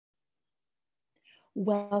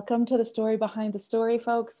Welcome to the Story Behind the Story,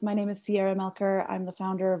 folks. My name is Sierra Melcher. I'm the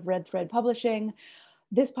founder of Red Thread Publishing.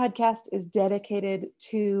 This podcast is dedicated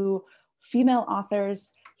to female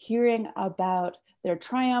authors hearing about their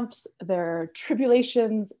triumphs, their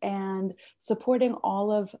tribulations, and supporting all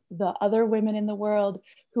of the other women in the world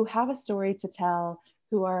who have a story to tell,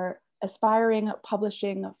 who are aspiring,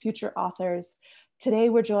 publishing future authors. Today,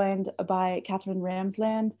 we're joined by Katherine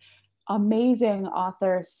Ramsland, amazing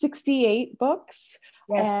author, 68 books,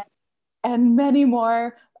 Yes. and many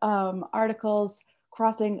more articles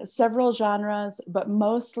crossing several genres, but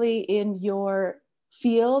mostly in your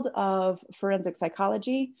field of forensic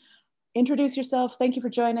psychology. Introduce yourself. Thank you for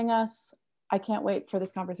joining us. I can't wait for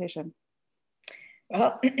this conversation.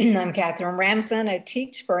 Well, I'm Katherine Ramsland. I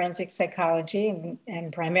teach forensic psychology,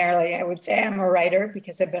 and primarily I would say I'm a writer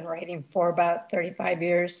because I've been writing for about 35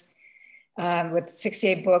 years with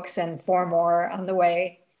 68 books and 4 more on the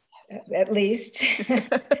way, at least.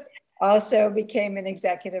 Also became an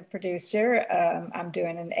executive producer. I'm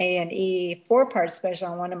doing an A&E 4-part special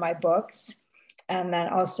on one of my books. And then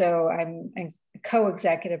also I'm a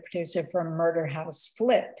co-executive producer for Murder House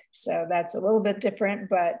Flip. So that's a little bit different,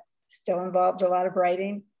 but still involved a lot of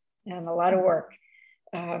writing and a lot of work.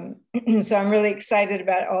 So I'm really excited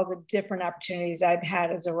about all the different opportunities I've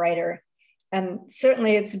had as a writer. And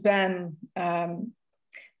certainly it's been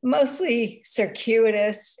mostly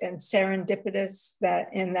circuitous and serendipitous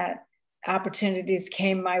that opportunities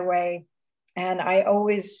came my way. And I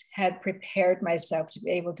always had prepared myself to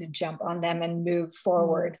be able to jump on them and move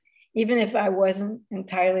forward. Even if I wasn't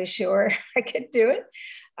entirely sure I could do it,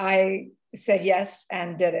 I said yes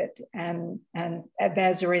and did it. And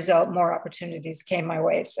as a result, more opportunities came my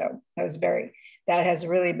way. So that has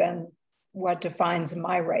really been what defines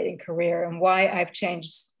my writing career and why I've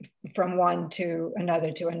changed from one to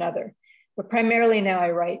another. But primarily now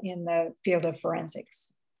I write in the field of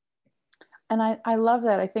forensics. And I love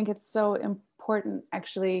that. I think it's so important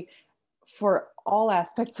actually for all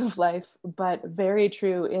aspects of life, but very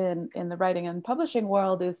true in the writing and publishing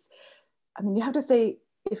world is, I mean, you have to say,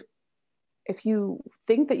 if you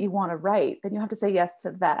think that you want to write, then you have to say yes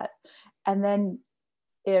to that. And then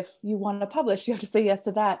if you want to publish, you have to say yes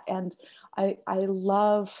to that. And I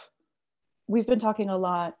love, we've been talking a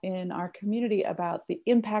lot in our community about the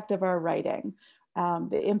impact of our writing,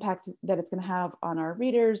 the impact that it's going to have on our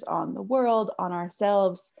readers, on the world, on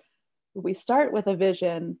ourselves. We start with a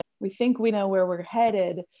vision. We think we know where we're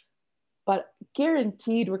headed, but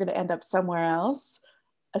guaranteed we're going to end up somewhere else,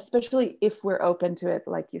 especially if we're open to it,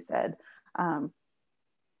 like you said.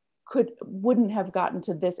 Wouldn't have gotten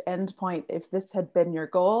to this end point if this had been your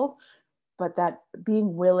goal, but that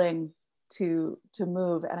being willing to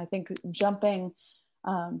move. And I think jumping,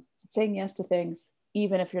 saying yes to things,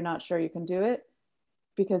 even if you're not sure you can do it,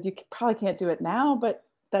 because you probably can't do it now, but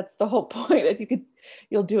that's the whole point, that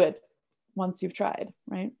you'll do it once you've tried,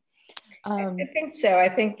 right? I think so. I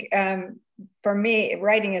think for me,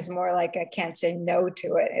 writing is more like I can't say no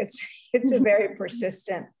to it. It's a very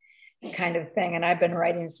persistent kind of thing. And I've been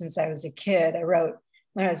writing since I was a kid.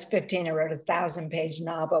 When I was 15, I wrote a 1,000-page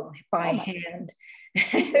novel by hand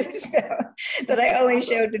so, that I only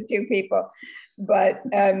showed to 2 people. But,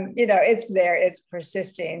 it's there, it's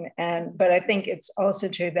persisting. But I think it's also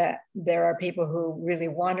true that there are people who really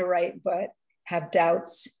want to write, but have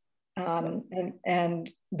doubts. And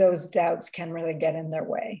those doubts can really get in their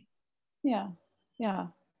way. Yeah.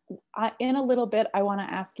 In a little bit, I want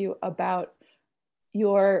to ask you about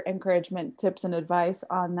your encouragement, tips, and advice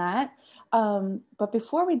on that. But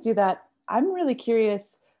before we do that, I'm really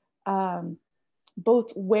curious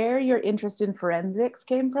both where your interest in forensics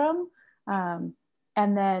came from, and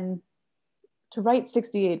then to write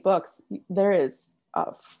 68 books, there is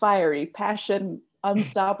a fiery, passion,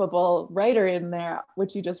 unstoppable writer in there,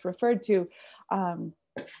 which you just referred to. And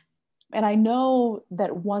I know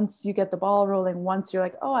that once you get the ball rolling, once you're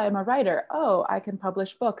like, oh, I'm a writer, oh, I can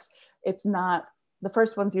publish books. It's not, the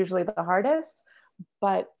first one's usually the hardest,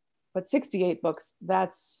 but 68 books,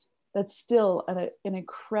 that's still an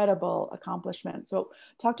incredible accomplishment. So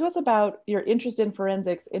talk to us about your interest in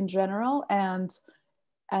forensics in general and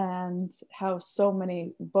how so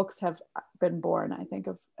many books have been born. I think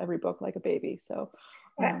of every book like a baby. So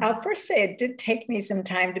I'll first say it did take me some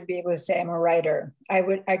time to be able to say I'm a writer.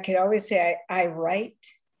 I could always say I write,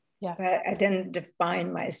 yes, but I didn't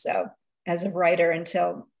define myself as a writer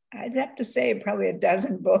until, I'd have to say, probably a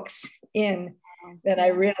dozen books in, that I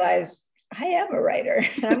realized I am a writer.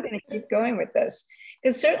 I'm going to keep going with this.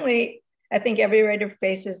 Because certainly, I think every writer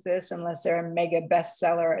faces this, unless they're a mega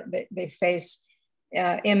bestseller. They face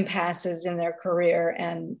impasses in their career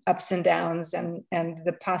and ups and downs and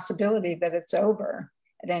the possibility that it's over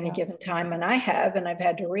at any given time. And I've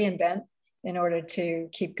had to reinvent in order to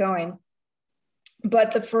keep going.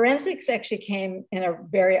 But the forensics actually came in a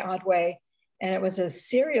very odd way. And it was a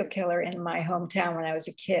serial killer in my hometown when I was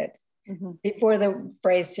a kid, before the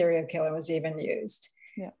phrase serial killer was even used.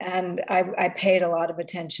 Yeah. And I paid a lot of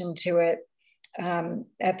attention to it.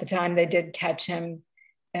 At the time, they did catch him.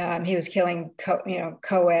 He was killing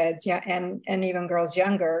co-eds, and even girls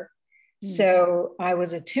younger. So I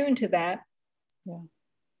was attuned to that. Yeah.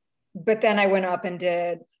 But then I went up and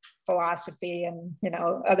did philosophy and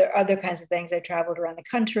other kinds of things. I traveled around the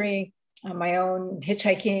country on my own,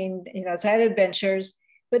 hitchhiking, so I had adventures,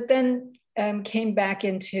 but then came back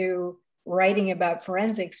into writing about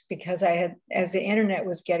forensics because as the internet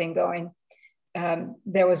was getting going,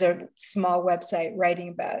 there was a small website writing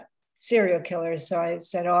about serial killers. So I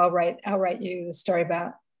said, I'll write you the story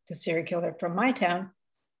about the serial killer from my town.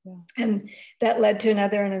 Yeah. And that led to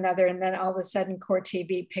another and another. And then all of a sudden Court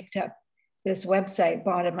TV picked up this website,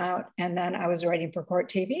 bought him out. And then I was writing for Court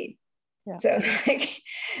TV. Yeah. So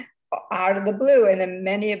out of the blue. And then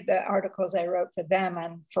many of the articles I wrote for them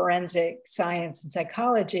on forensic science and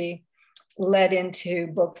psychology led into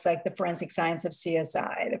books like The Forensic Science of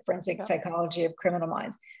CSI, The Forensic Psychology of Criminal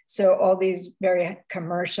Minds. So all these very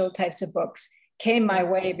commercial types of books came my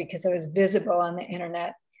way because I was visible on the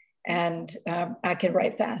internet and I could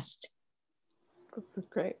write fast. That's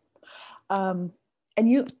great. And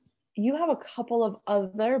you have a couple of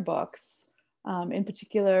other books, in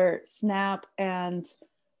particular Snap and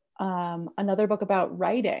another book about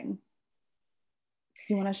writing.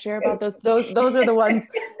 You want to share about those? Those are the ones.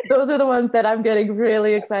 Those are the ones that I'm getting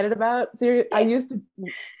really excited about. I used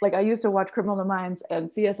to watch Criminal Minds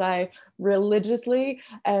and CSI religiously,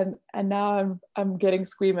 and now I'm getting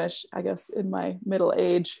squeamish, I guess, in my middle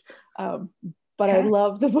age. But I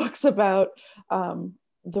love the books about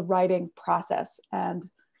the writing process, and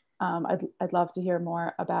I'd love to hear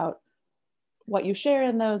more about what you share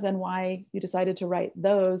in those and why you decided to write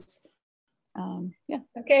those.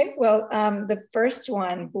 Okay. Well, the first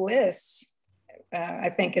one, Bliss, I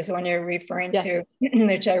think is the one you're referring to,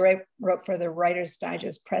 which I wrote for the Writer's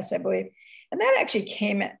Digest Press, I believe. And that actually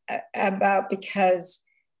came about because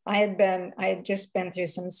I had just been through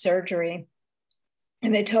some surgery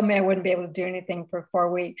and they told me I wouldn't be able to do anything for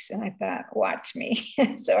 4 weeks. And I thought, watch me.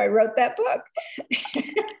 So I wrote that book.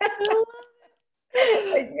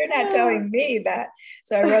 You're not telling me that.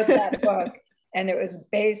 So I wrote that book. And it was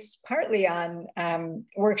based partly on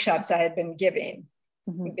workshops I had been giving,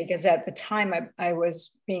 because at the time I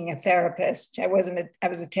was being a therapist. I was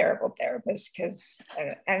a terrible therapist because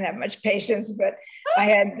I didn't have much patience, but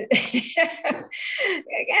I'm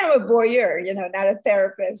a voyeur, not a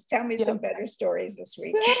therapist. Tell me some better stories this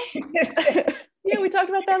week. Yeah, we talked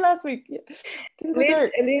about that last week.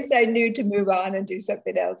 At least I knew to move on and do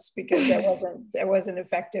something else because I wasn't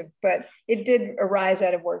effective. But it did arise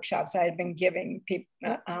out of workshops I had been giving people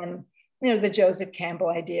on, the Joseph Campbell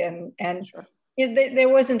idea, and sure. There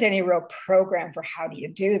wasn't any real program for how do you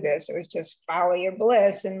do this. It was just follow your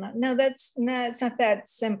bliss, and it's not that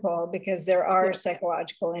simple because there are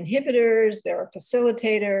psychological inhibitors, there are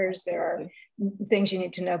facilitators, there are things you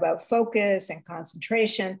need to know about focus and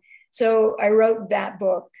concentration. So I wrote that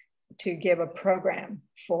book to give a program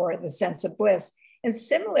for the sense of bliss. And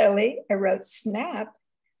similarly, I wrote Snap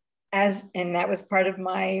and that was part of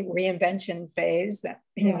my reinvention phase that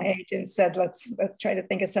my agent said, let's try to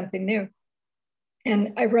think of something new.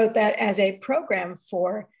 And I wrote that as a program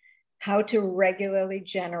for how to regularly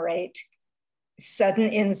generate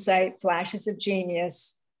sudden insight, flashes of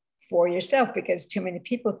genius for yourself, because too many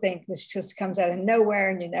people think this just comes out of nowhere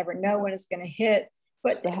and you never know when it's going to hit.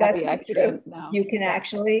 But it's a happy accident now. You can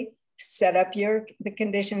actually set up the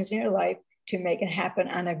conditions in your life to make it happen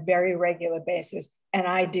on a very regular basis. And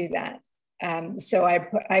I do that. So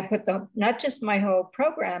I put not just my whole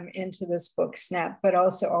program into this book, Snap, but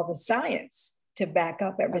also all the science to back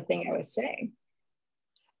up everything I was saying.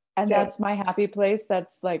 And that's my happy place.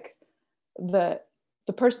 That's like the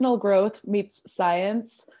personal growth meets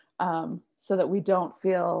science, so that we don't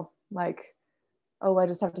feel like, oh, I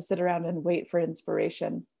just have to sit around and wait for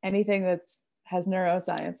inspiration. Anything that has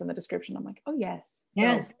neuroscience in the description, I'm like, oh yes.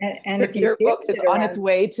 Yeah, so and if your book is on its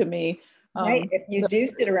way to me. Right, if you do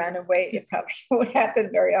sit around and wait, it probably won't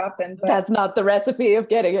happen very often. But that's not the recipe of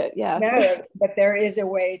getting it, yeah. No, but there is a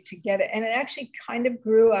way to get it. And it actually kind of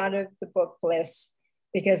grew out of the book Bliss,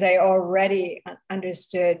 because I already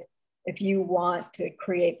understood if you want to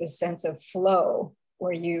create the sense of flow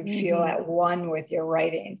where you feel at one with your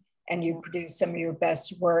writing, and you produce some of your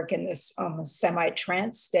best work in this almost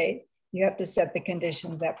semi-trance state, you have to set the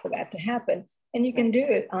conditions up for that to happen. And you can do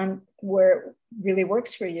it on where it really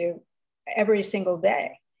works for you every single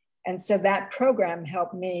day. And so that program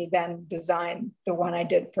helped me then design the one I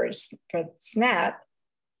did for SNAP.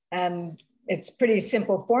 And it's pretty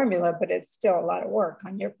simple formula, but it's still a lot of work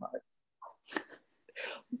on your part.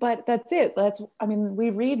 But that's it. I mean,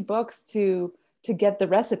 we read books to get the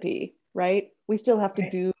recipe, right? We still have to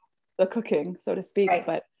do the cooking, so to speak.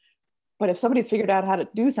 Right. But if somebody's figured out how to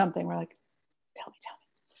do something, we're like, tell me.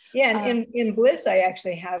 Yeah, and in Bliss, I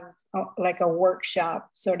actually have like a workshop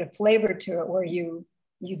sort of flavor to it, where you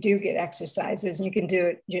do get exercises, and you can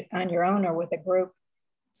do it on your own or with a group.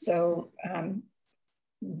 So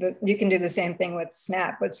you can do the same thing with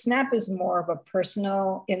SNAP, but SNAP is more of a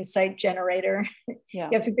personal insight generator. Yeah.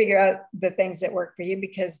 You have to figure out the things that work for you,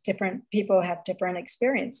 because different people have different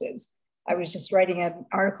experiences. I was just writing an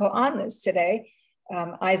article on this today.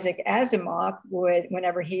 Isaac Asimov would,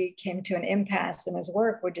 whenever he came to an impasse in his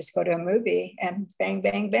work, would just go to a movie and bang,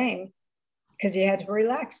 bang, bang, because he had to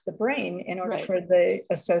relax the brain in order for the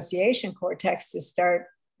association cortex to start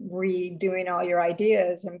redoing all your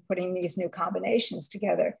ideas and putting these new combinations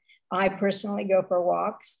together. I personally go for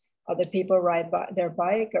walks. Other people ride their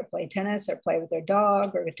bike or play tennis or play with their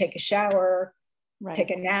dog or take a shower,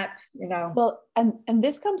 take a nap, Well, and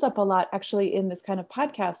this comes up a lot actually in this kind of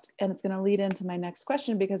podcast, and it's going to lead into my next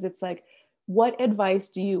question, because it's like, what advice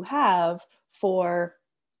do you have for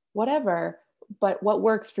whatever, but what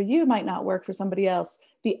works for you might not work for somebody else,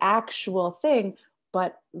 the actual thing,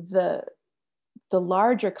 but the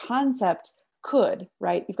larger concept could,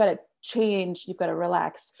 right? You've got to change, you've got to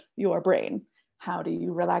relax your brain. How do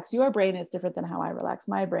you relax your brain is different than how I relax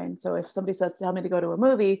my brain. So if somebody says, tell me to go to a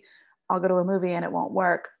movie, I'll go to a movie and it won't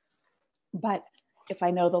work. But if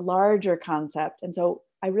I know the larger concept, and so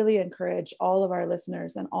I really encourage all of our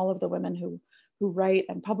listeners and all of the women who write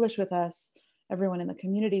and publish with us, everyone in the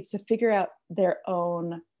community, to figure out their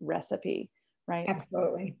own recipe, right?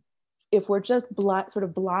 Absolutely. If we're just sort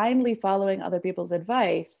of blindly following other people's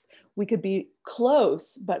advice, we could be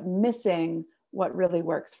close, but missing what really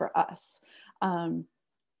works for us.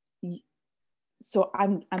 So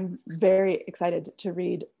I'm very excited to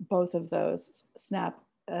read both of those, SNAP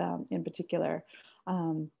in particular.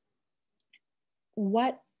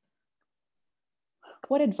 What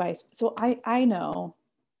advice? So I know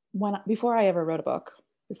before I ever wrote a book,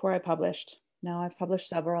 before I published. Now I've published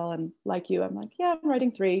several, and like you, I'm like, yeah, I'm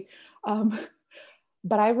writing 3.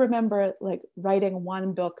 But I remember like writing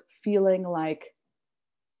one book feeling like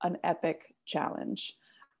an epic challenge.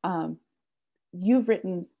 You've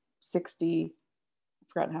written 60, I've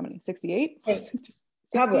forgotten how many, 68?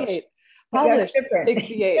 68. Published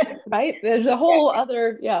 68, right? There's a whole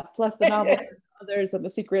other, plus the novels, others, and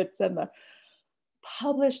the secrets, and the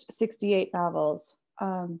published 68 novels.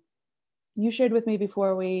 You shared with me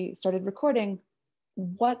before we started recording,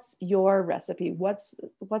 what's your recipe? What's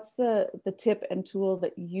the tip and tool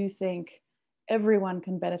that you think everyone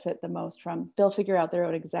can benefit the most from? They'll figure out their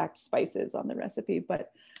own exact spices on the recipe,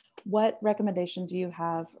 but what recommendation do you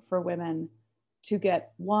have for women to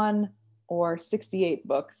get 1 or 68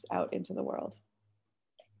 books out into the world?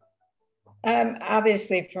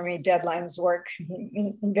 Obviously for me, deadlines work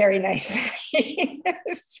very nicely.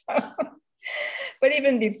 But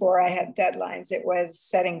even before I had deadlines, it was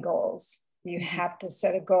setting goals. You have to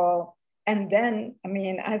set a goal. And then,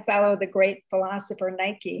 I follow the great philosopher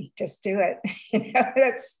Nike, just do it.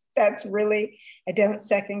 That's really, I don't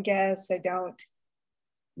second guess. I don't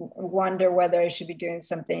wonder whether I should be doing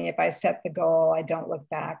something. If I set the goal, I don't look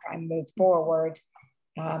back, I move forward.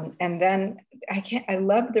 And then I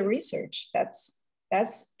love the research. That's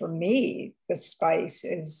for me, the spice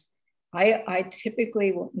is, I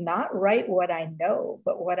typically will not write what I know,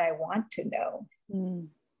 but what I want to know.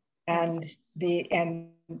 And the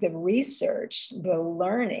research, the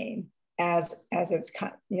learning as it's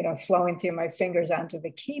flowing through my fingers onto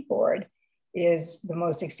the keyboard is the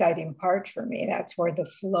most exciting part for me. That's where the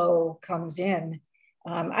flow comes in.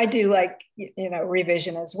 I do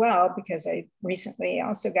revision as well, because I recently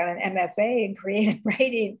also got an MFA in creative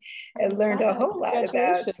writing and learned a whole lot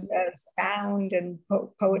about sound and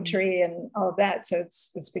poetry and all of that. So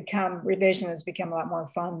revision has become a lot more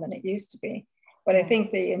fun than it used to be. But I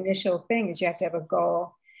think the initial thing is you have to have a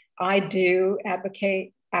goal. I do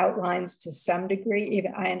advocate outlines to some degree.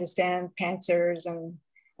 Even I understand pantsers and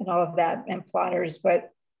all of that and plotters, but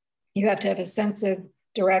you have to have a sense of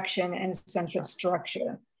direction and a sense of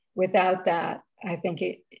structure. Without that, I think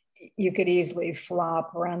you could easily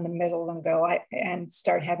flop around the middle and go and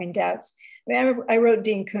start having doubts. I wrote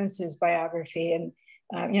Dean Kuntz's biography, and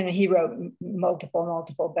He wrote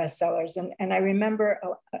multiple bestsellers. And I remember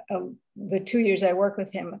the 2 years I worked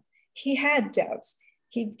with him, he had doubts.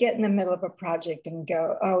 He'd get in the middle of a project and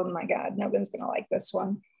go, oh my God, no one's going to like this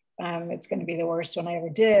one. It's going to be the worst one I ever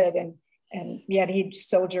did. And yet he'd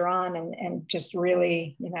soldier on and just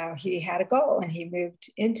really, he had a goal and he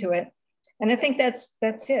moved into it. And I think that's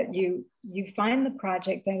it. You find the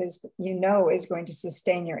project that is, is going to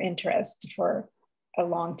sustain your interest for a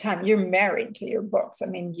long time. You're married to your books. I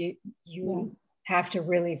mean, you have to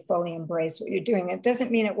really fully embrace what you're doing. It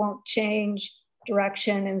doesn't mean it won't change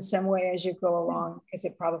direction in some way as you go along, because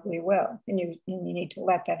it probably will, and you need to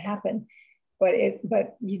let that happen. But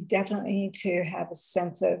you definitely need to have a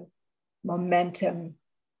sense of momentum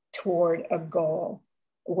toward a goal,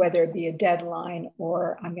 whether it be a deadline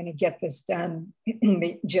or I'm going to get this done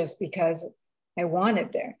just because I want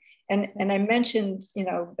it there. And I mentioned,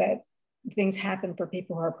 that things happen for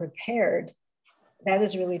people who are prepared. That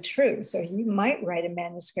is really true. So you might write a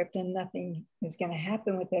manuscript and nothing is going to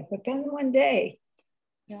happen with it. But then one day,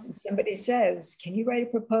 somebody says, can you write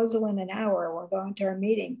a proposal in an hour? We're going to our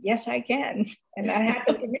meeting. Yes, I can. And that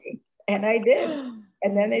happened to me. And I did.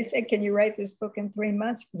 And then they said, can you write this book in 3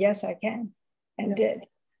 months? Yes, I can. And did.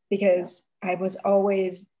 Because I was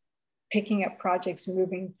always picking up projects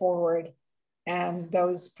moving forward. And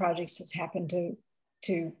those projects just happened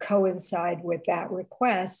to coincide with that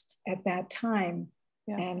request at that time.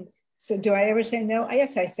 Yeah. And so do I ever say no?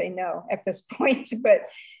 Yes, I say no at this point, but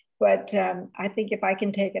I think if I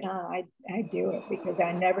can take it on, I do it, because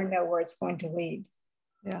I never know where it's going to lead.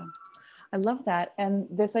 Yeah, I love that. And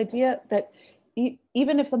this idea that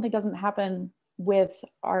even if something doesn't happen with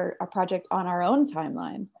our project on our own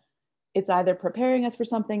timeline, it's either preparing us for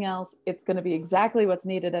something else, it's going to be exactly what's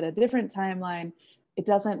needed at a different timeline. It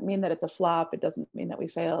doesn't mean that it's a flop. It doesn't mean that we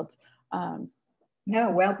failed.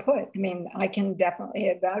 No, well put. I mean, I can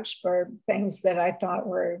definitely vouch for things that I thought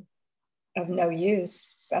were of no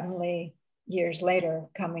use, suddenly years later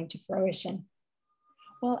coming to fruition.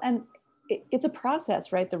 Well, and it's a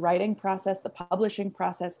process, right? The writing process, the publishing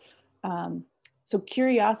process. So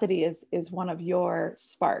curiosity is one of your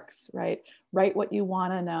sparks, right? Write what you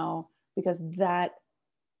want to know, because that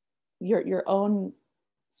your own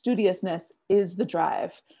studiousness is the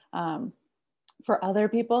drive. For other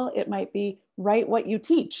people, it might be write what you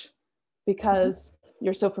teach, because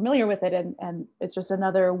you're so familiar with it, and it's just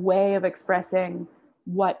another way of expressing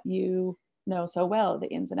what you know so well, the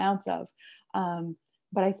ins and outs of.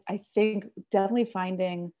 But I think definitely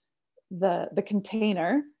finding the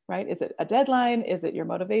container, right? Is it a deadline? Is it your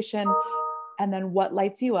motivation? And then what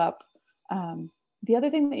lights you up? The other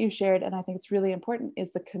thing that you shared, and I think it's really important,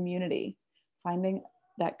 is the community. Finding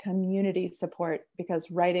that community support,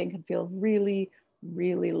 because writing can feel really,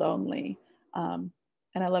 really lonely. And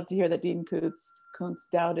I love to hear that Dean Koontz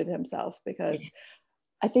doubted himself, because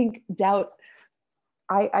I think doubt,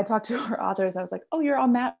 I talked to our authors, I was like, oh, you're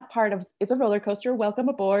on that part of It's a Roller Coaster, welcome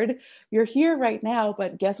aboard. You're here right now,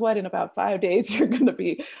 but guess what? In about 5 days, you're going to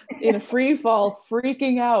be in a free fall,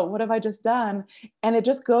 freaking out. What have I just done? And it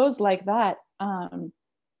just goes like that.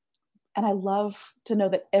 And I love to know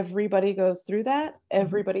that everybody goes through that.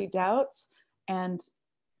 Everybody doubts. And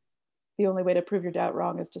the only way to prove your doubt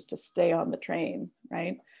wrong is just to stay on the train,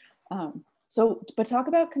 right? But talk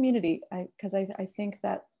about community, because I think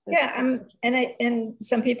that and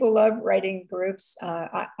some people love writing groups.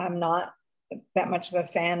 I'm not that much of a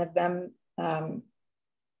fan of them.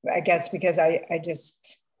 I guess because I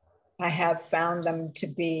have found them to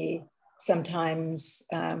be sometimes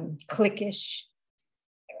cliquish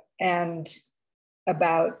and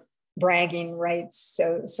about bragging rights.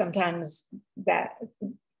 So sometimes that,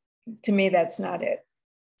 to me, that's not it.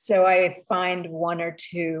 So I find one or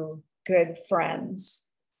two good friends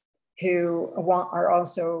who are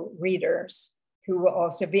also readers, who will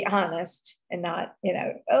also be honest and not,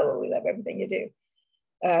 oh, we love everything you do.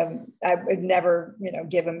 I would never,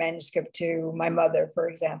 give a manuscript to my mother, for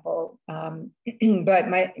example. But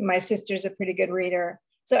my sister's a pretty good reader.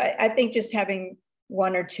 So I think just having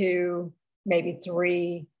one or two, maybe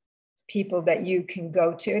three people that you can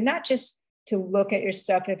go to, and not just to look at your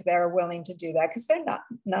stuff if they're willing to do that, because they're not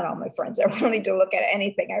all my friends are willing to look at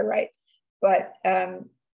anything I write, but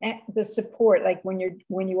the support, like when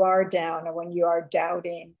you are down or when you are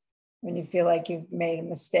doubting, when you feel like you've made a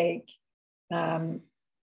mistake,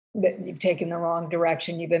 that you've taken the wrong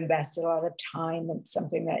direction, you've invested a lot of time in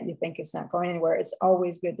something that you think is not going anywhere. It's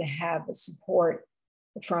always good to have the support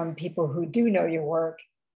from people who do know your work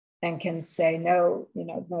and can say, no,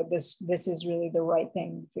 no, this is really the right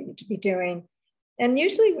thing for you to be doing. And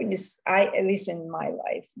usually at least in my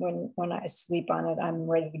life, when I sleep on it, I'm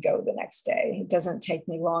ready to go the next day. It doesn't take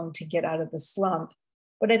me long to get out of the slump.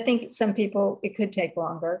 But I think some people, it could take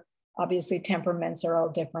longer. Obviously, temperaments are all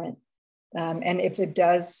different. And if it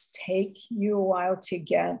does take you a while to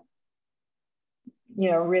get,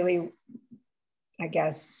 really, I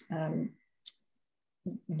guess,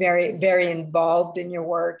 very, very involved in your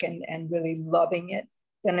work and really loving it,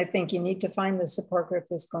 then I think you need to find the support group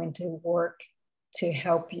that's going to work to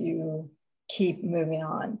help you keep moving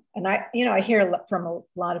on. And I hear from a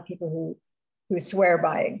lot of people who swear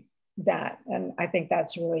by that. And I think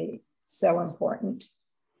that's really so important.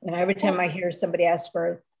 And every time I hear somebody ask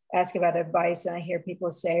about advice, and I hear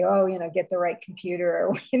people say, oh, get the right computer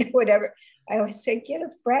or whatever, I always say, get a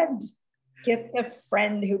friend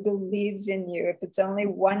who believes in you. If it's only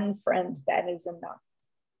one friend, that is enough.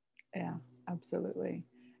 Yeah, absolutely.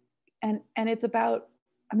 And it's about,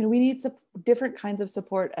 we need different kinds of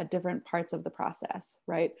support at different parts of the process,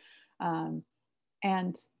 right?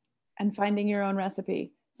 And finding your own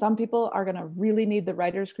recipe. Some people are going to really need the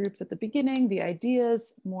writers groups at the beginning, the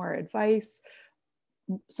ideas, more advice.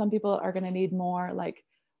 Some people are going to need more like,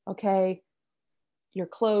 okay, you're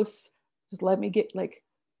close. Just let me get like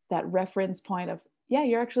that reference point of, yeah,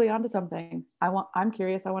 you're actually onto something. I'm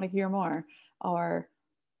curious. I want to hear more. Or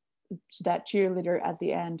that cheerleader at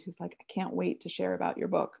the end who's like, I can't wait to share about your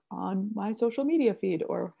book on my social media feed,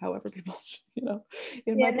 or however people,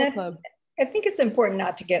 in my book club. I think it's important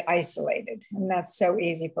not to get isolated, and that's so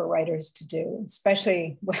easy for writers to do,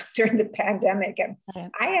 especially during the pandemic. And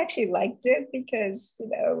I actually liked it because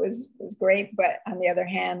it was great, but on the other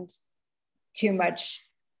hand, too much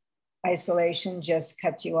isolation just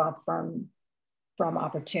cuts you off from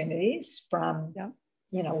opportunities, from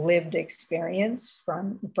lived experience,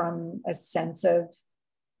 from a sense of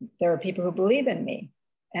there are people who believe in me,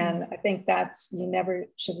 and I think you never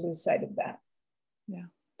should lose sight of that. Yeah.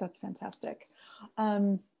 That's fantastic.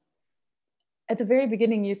 At the very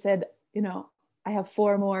beginning, you said, I have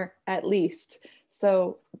 4 more at least.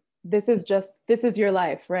 So this is your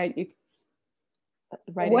life, right?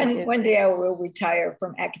 One day I will retire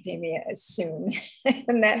from academia soon,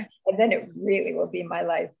 and then it really will be my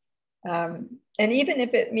life. And even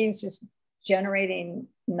if it means just generating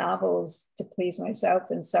novels to please myself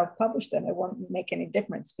and self-publish them, it won't make any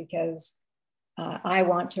difference because I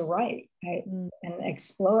want to write and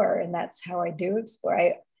explore, and that's how I do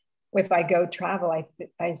explore. If I go travel,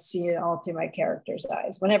 I see it all through my character's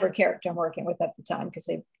eyes. Whatever character I'm working with at the time, because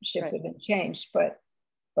they've shifted and changed. But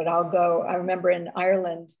I'll go. I remember in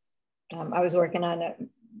Ireland, I was working on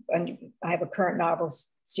I have a current novel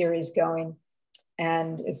series going,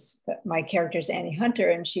 and my character's Annie Hunter,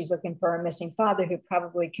 and she's looking for a missing father who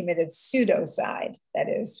probably committed pseudocide, that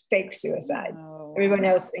is fake suicide. Everyone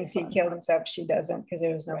else thinks he killed himself. She doesn't, because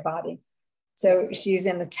there was no body. So she's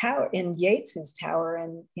in the tower, in Yeats's tower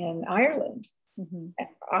in Ireland.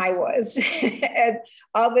 I was, and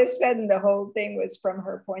all of a sudden the whole thing was from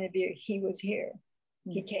her point of view. He was here.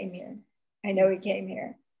 He came here. I know he came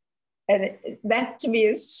here. And that to me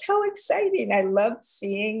is so exciting. I love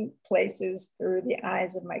seeing places through the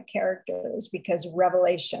eyes of my characters, because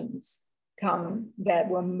revelations come that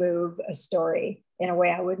will move a story in a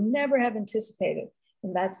way I would never have anticipated.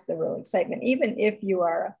 And that's the real excitement. Even if you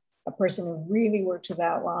are a person who really works with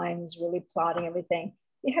outlines, really plotting everything,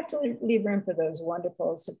 you have to leave room for those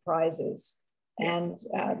wonderful surprises. And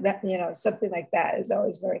that, something like that is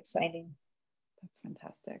always very exciting. That's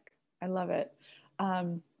fantastic. I love it.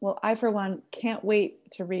 Well, I, for one, can't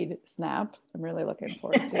wait to read Snap. I'm really looking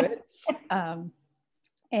forward to it.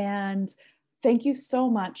 And thank you so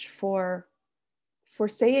much for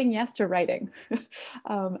saying yes to writing,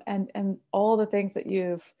 and all the things that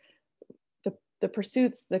the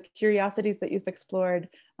pursuits, the curiosities that you've explored.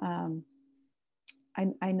 I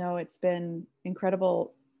know it's been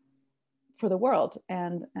incredible for the world,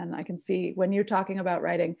 and I can see when you're talking about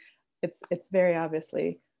writing, it's very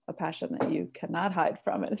obviously a passion that you cannot hide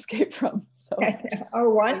from and escape from. So, or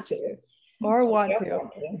want to.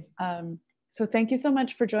 So thank you so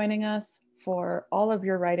much for joining us, for all of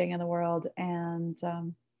your writing in the world, and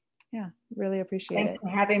really appreciate it. Thanks for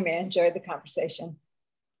having me. I enjoyed the conversation.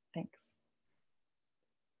 Thanks.